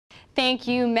Thank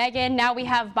you, Megan. Now we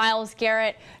have Miles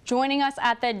Garrett joining us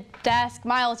at the desk.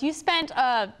 Miles, you spent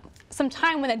some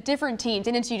time with a different team,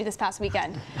 didn't you, this past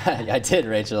weekend? I did,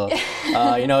 Rachel.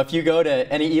 You know, if you go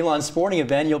to any Elon sporting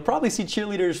event, you'll probably see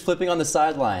cheerleaders flipping on the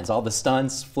sidelines. All the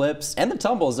stunts, flips, and the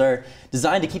tumbles are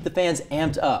designed to keep the fans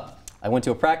amped up. I went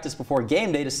to a practice before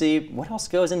game day to see what else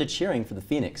goes into cheering for the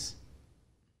Phoenix.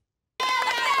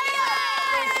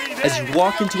 As you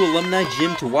walk into Alumni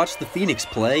Gym to watch the Phoenix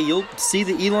play, you'll see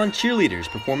the Elon cheerleaders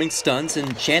performing stunts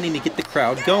and chanting to get the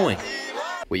crowd going.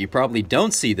 What you probably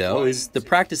don't see, though, is the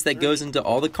practice that goes into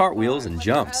all the cartwheels and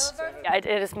jumps. Yeah, it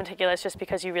is meticulous just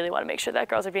because you really want to make sure that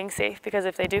girls are being safe, because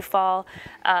if they do fall,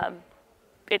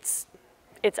 it's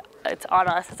on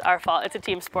us, it's our fault. It's a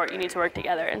team sport, you need to work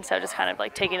together, and so just kind of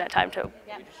like taking that time to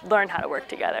learn how to work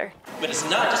together. But it's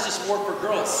not just a sport for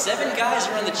girls. 7 guys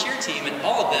are on the cheer team, and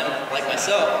all of them, like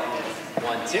myself,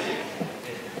 1, 2,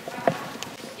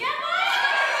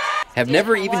 have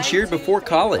never even cheered before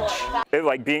college.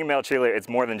 Like being a male cheerleader, it's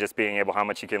more than just being able how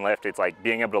much you can lift. It's like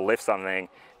being able to lift something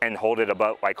and hold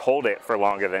it for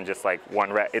longer than just like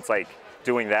 1 rep. It's like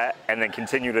doing that and then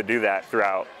continue to do that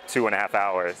throughout 2.5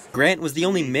 hours. Grant was the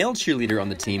only male cheerleader on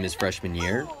the team his freshman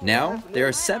year. Now there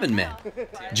are 7 men.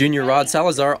 Junior Rod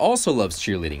Salazar also loves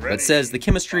cheerleading, but says the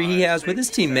chemistry he has with his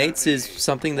teammates is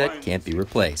something that can't be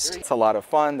replaced. It's a lot of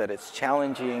fun, that it's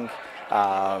challenging.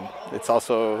 It's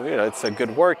also, you know, it's a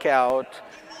good workout.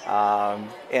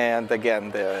 And again,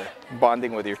 the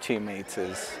bonding with your teammates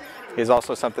is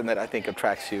also something that I think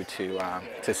attracts you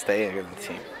to stay in the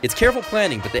team. It's careful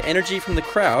planning, but the energy from the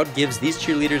crowd gives these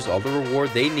cheerleaders all the reward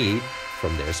they need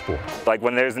from their sport. Like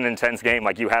when there's an intense game,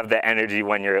 like you have the energy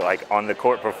when you're like on the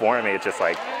court performing. It's just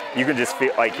like you can just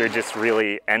feel like you're just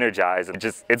really energized.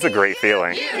 It's a great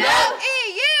feeling. You know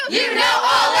EU, you know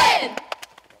all in.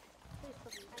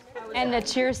 And the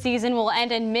cheer season will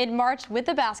end in mid-March with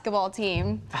the basketball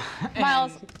team.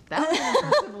 Miles. That was an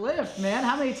impressive lift, man.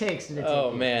 How many takes did it take?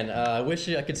 Oh, man. I wish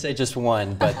I could say just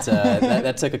one, but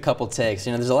that took a couple takes.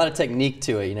 You know, there's a lot of technique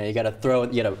to it. You know, you got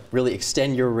to really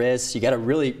extend your wrists. You got to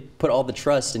really put all the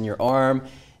trust in your arm.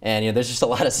 And, you know, there's just a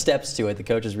lot of steps to it. The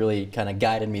coaches really kind of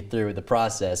guided me through the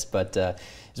process. But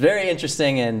it's very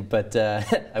interesting, but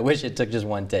I wish it took just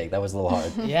one take. That was a little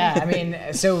hard. Yeah, I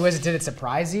mean, so did it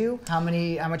surprise you? How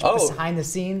much behind the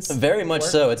scenes? Very much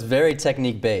so. It's very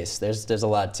technique based. There's a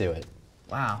lot to it.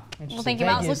 Wow. Well, thank you,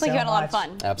 Miles. Looks like you had a lot of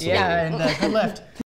fun. Absolutely. Yeah, and good lift.